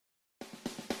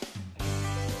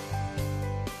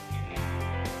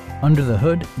Under the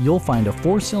hood, you'll find a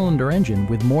 4-cylinder engine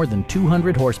with more than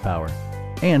 200 horsepower.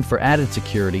 And for added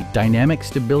security, dynamic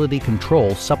stability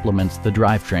control supplements the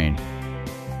drivetrain.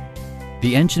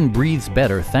 The engine breathes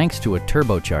better thanks to a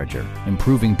turbocharger,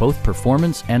 improving both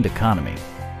performance and economy.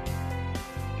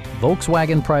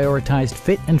 Volkswagen prioritized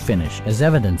fit and finish as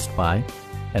evidenced by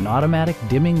an automatic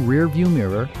dimming rear-view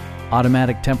mirror,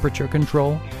 automatic temperature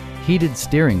control, heated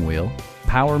steering wheel,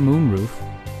 power moonroof,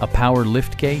 a power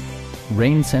liftgate,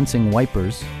 rain-sensing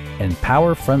wipers, and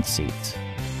power front seats.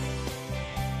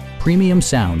 Premium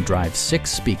sound drives 6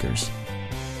 speakers,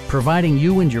 providing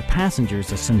you and your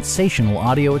passengers a sensational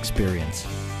audio experience.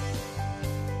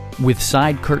 With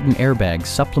side curtain airbags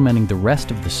supplementing the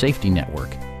rest of the safety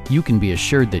network, you can be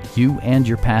assured that you and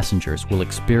your passengers will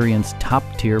experience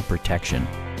top-tier protection.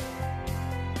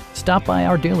 Stop by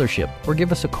our dealership or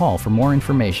give us a call for more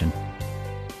information.